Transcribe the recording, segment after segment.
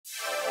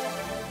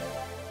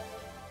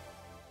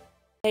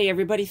Hey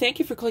everybody, thank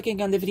you for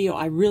clicking on the video.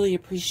 I really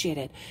appreciate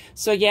it.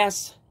 So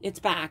yes,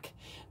 it's back.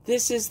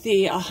 This is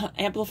the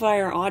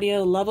amplifier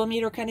audio level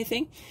meter kind of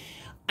thing.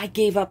 I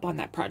gave up on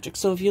that project.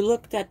 So if you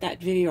looked at that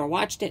video or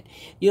watched it,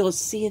 you'll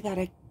see that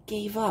I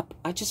gave up.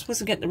 I just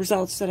wasn't getting the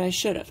results that I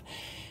should have.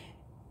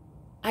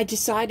 I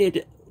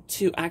decided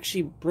to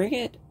actually bring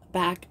it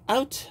back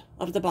out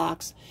of the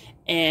box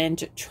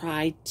and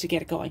try to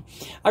get it going.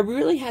 I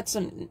really had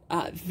some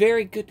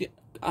very good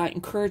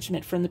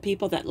encouragement from the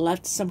people that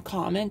left some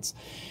comments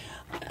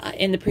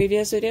in the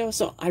previous video,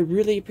 so I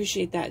really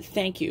appreciate that.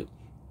 Thank you.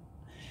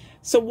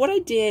 So what I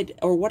did,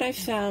 or what I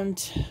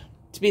found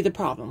to be the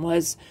problem,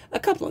 was a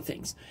couple of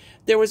things.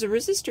 There was a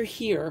resistor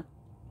here.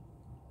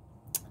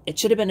 It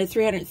should have been a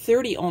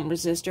 330 ohm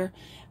resistor.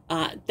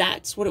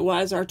 That's what it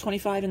was,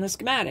 R25 in the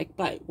schematic,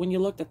 but when you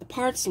looked at the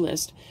parts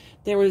list,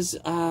 there was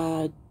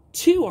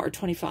two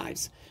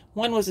R25s.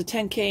 One was a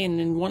 10K and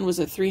then one was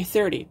a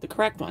 330, the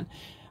correct one.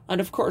 And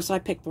of course, I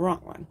picked the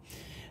wrong one.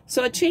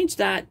 So I changed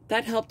that.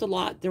 That helped a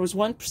lot. There was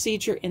one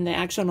procedure in the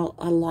actual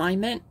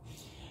alignment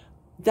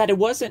that it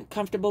wasn't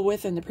comfortable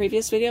with in the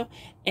previous video,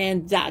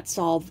 and that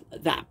solved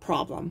that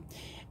problem.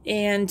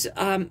 And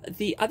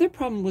the other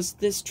problem was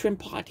this trim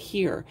pot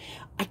here.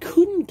 I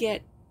couldn't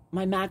get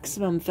my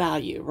maximum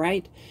value,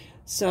 right?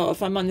 So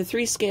if I'm on the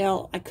 3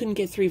 scale, I couldn't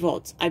get 3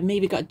 volts. I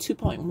maybe got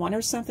 2.1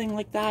 or something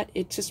like that.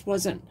 It just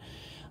wasn't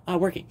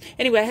working.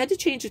 Anyway, I had to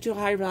change it to a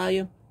higher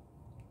value,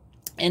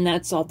 and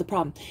that solved the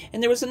problem.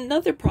 And there was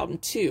another problem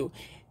too.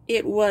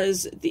 It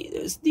was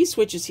these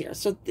switches here.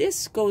 So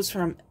this goes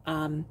from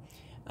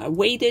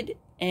weighted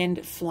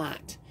and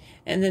flat.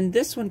 And then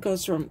this one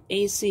goes from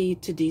AC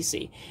to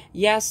DC.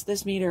 Yes,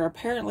 this meter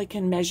apparently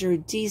can measure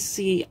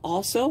DC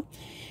also.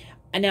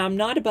 And now I'm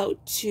not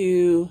about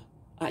to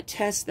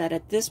test that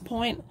at this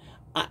point.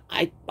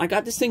 I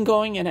got this thing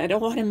going and I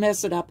don't want to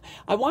mess it up.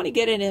 I want to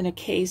get it in a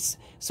case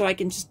so I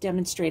can just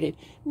demonstrate it.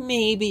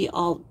 Maybe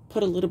I'll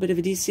put a little bit of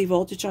a DC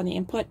voltage on the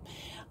input,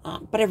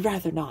 but I'd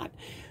rather not.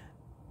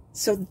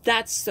 So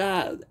that's,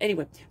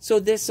 anyway,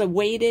 so this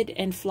weighted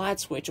and flat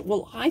switch.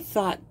 Well, I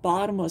thought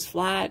bottom was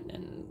flat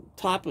and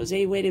top was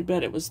A-weighted,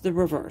 but it was the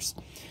reverse.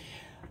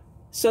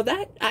 So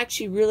that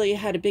actually really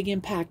had a big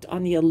impact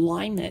on the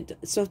alignment.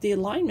 So if the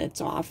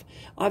alignment's off,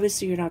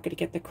 obviously you're not going to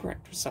get the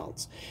correct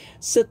results.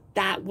 So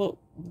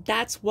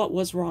that's what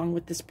was wrong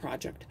with this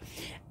project.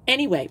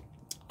 Anyway,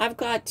 I've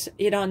got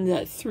it on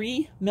the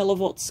 3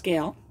 millivolt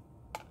scale.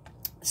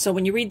 So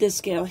when you read this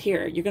scale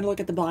here, you're going to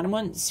look at the bottom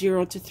one,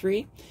 0 to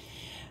 3.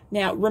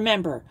 Now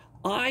remember,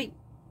 I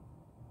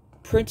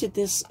printed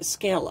this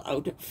scale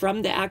out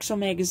from the actual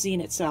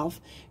magazine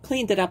itself,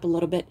 cleaned it up a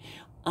little bit,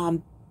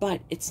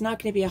 but it's not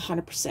going to be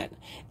 100%.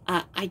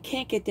 I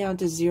can't get down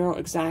to 0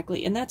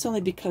 exactly, and that's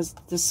only because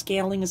the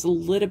scaling is a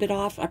little bit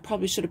off. I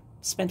probably should have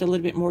spent a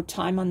little bit more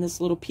time on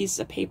this little piece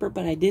of paper,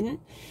 but I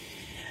didn't.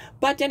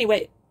 But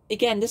anyway,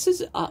 again, this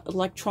is an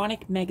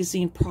electronic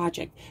magazine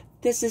project.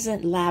 This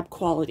isn't lab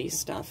quality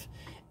stuff.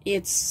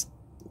 It's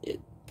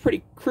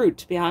pretty crude,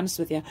 to be honest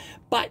with you,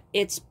 but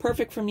it's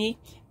perfect for me,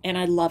 and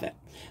I love it.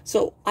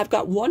 So I've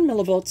got 1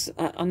 millivolts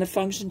on the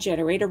function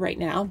generator right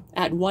now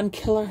at 1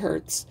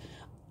 kilohertz.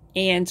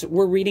 And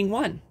we're reading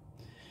 1.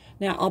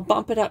 Now I'll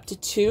bump it up to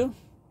 2. You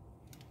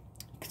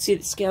can see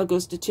the scale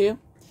goes to 2.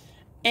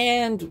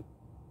 And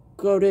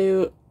go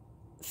to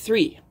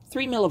 3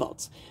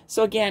 millivolts.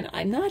 So again,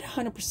 I'm not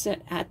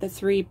 100% at the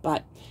 3,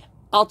 but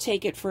I'll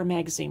take it for a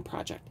magazine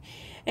project.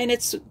 And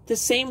it's the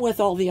same with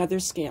all the other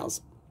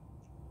scales.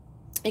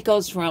 It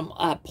goes from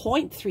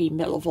 0.3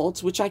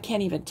 millivolts, which I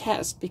can't even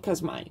test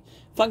because my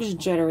function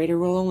generator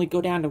will only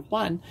go down to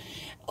 1,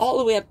 all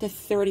the way up to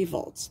 30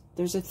 volts.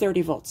 There's a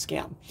 30 volt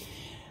scale.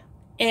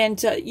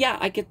 And yeah,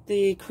 I get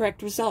the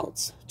correct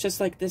results, just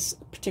like this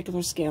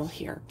particular scale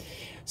here.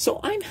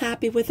 So I'm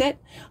happy with it.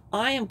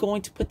 I am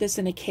going to put this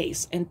in a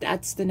case, and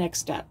that's the next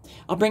step.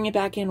 I'll bring it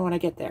back in when I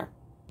get there.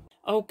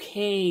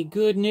 Okay,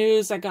 good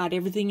news. I got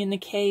everything in the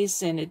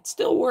case, and it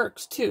still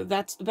works too.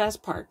 That's the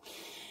best part.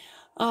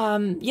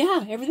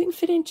 Yeah, everything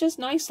fit in just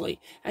nicely.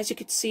 As you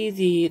can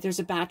see, there's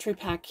a battery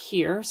pack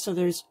here, so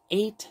there's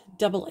 8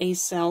 AA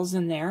cells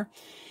in there.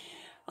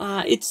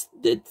 I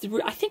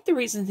think the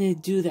reason they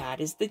do that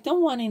is they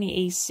don't want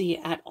any AC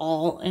at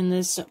all in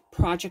this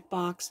project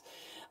box,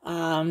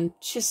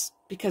 just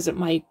because it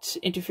might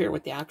interfere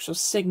with the actual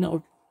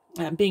signal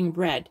being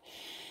read.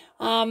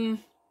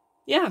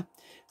 Yeah,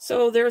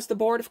 so there's the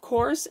board, of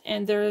course,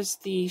 and there's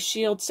the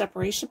shield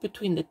separation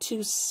between the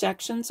 2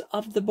 sections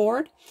of the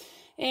board.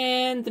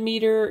 And the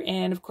meter,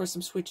 and of course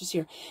some switches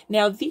here.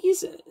 Now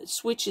these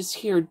switches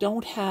here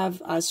don't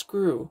have a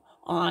screw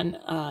on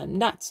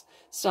nuts,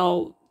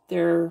 so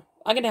what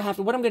I'm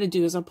gonna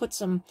do is I'll put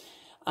some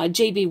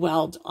JB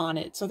weld on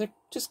it, so they're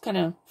just kind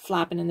of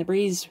flapping in the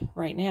breeze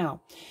right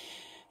now.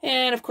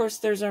 And of course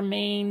there's our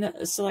main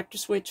selector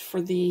switch for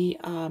the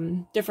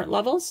different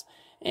levels,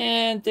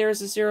 and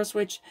there's a 0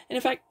 switch. And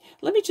in fact,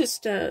 let me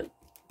just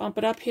bump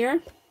it up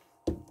here.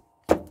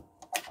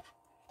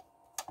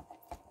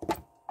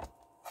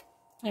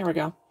 There we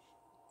go.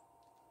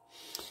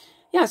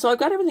 Yeah, so I've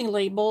got everything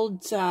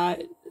labeled.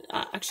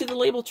 actually the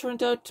label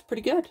turned out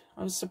pretty good.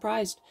 I was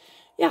surprised.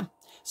 Yeah.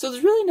 So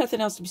there's really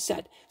nothing else to be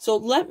said. So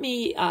let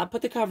me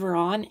put the cover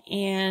on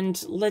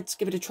and let's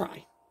give it a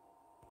try.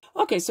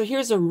 Okay, so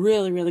here's a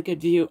really, really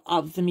good view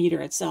of the meter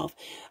itself.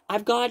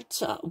 I've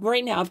got,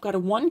 right now, I've got a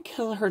 1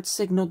 kilohertz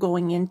signal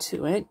going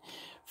into it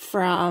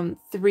from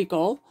the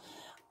Ricoh,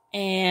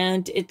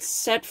 and it's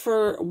set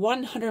for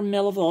 100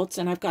 millivolts,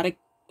 and I've got it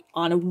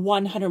on a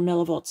 100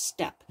 millivolt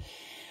step.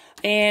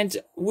 And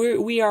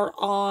we are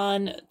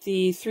on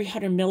the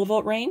 300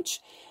 millivolt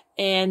range,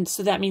 and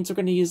so that means we're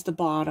going to use the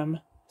bottom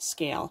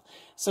scale.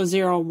 So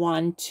 0,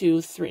 1,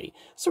 2, 3.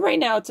 So right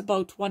now it's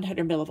about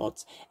 100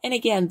 millivolts. And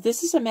again,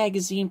 this is a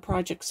magazine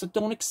project, so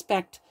don't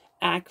expect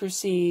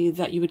accuracy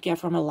that you would get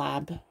from a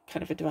lab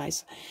kind of a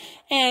device.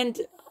 And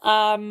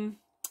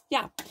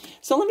yeah,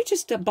 so let me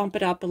just bump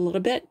it up a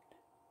little bit.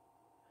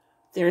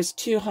 There's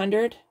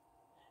 200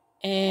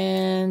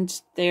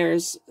 and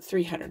there's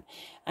 300.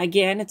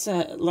 Again, it's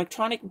an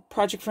electronic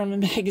project from a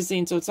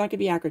magazine, so it's not going to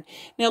be accurate.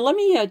 Now, let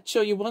me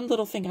show you one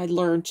little thing I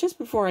learned just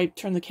before I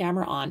turn the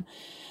camera on,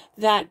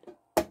 that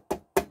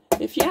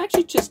if you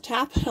actually just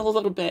tap it a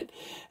little bit,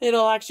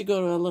 it'll actually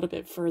go a little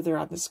bit further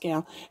on the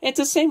scale. It's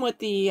the same with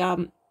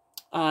the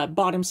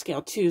bottom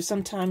scale, too.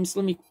 Sometimes,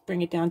 let me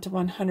bring it down to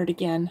 100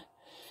 again.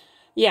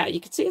 Yeah, you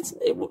can see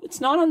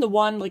it's not on the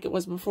 1 like it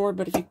was before,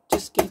 but if you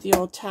just give the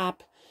old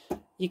tap,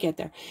 you get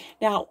there.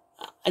 Now,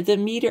 the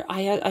meter,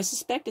 I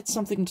suspect it's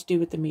something to do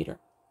with the meter.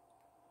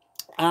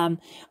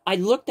 I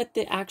looked at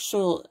the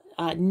actual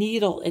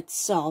needle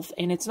itself,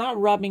 and it's not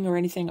rubbing or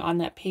anything on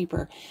that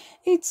paper.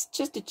 It's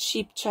just a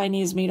cheap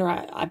Chinese meter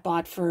I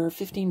bought for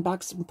 15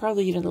 bucks, and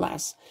probably even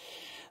less.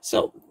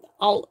 So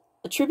I'll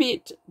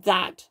attribute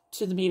that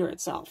to the meter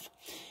itself.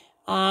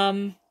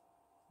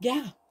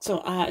 Yeah,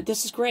 so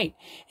this is great.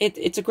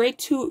 It's a great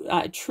true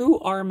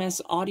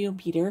RMS audio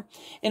meter,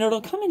 and it'll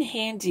come in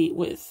handy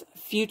with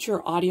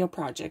future audio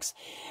projects,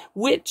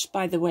 which,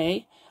 by the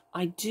way,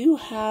 I do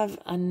have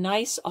a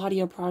nice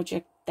audio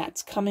project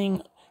that's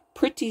coming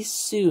pretty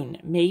soon,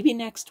 maybe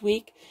next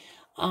week.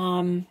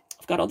 I've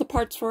got all the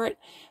parts for it,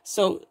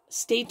 so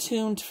stay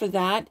tuned for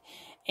that.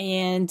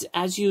 And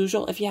as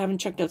usual, if you haven't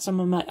checked out some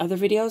of my other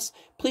videos,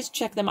 please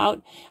check them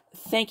out.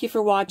 Thank you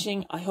for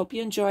watching. I hope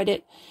you enjoyed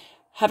it.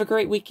 Have a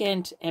great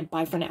weekend, and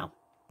bye for now.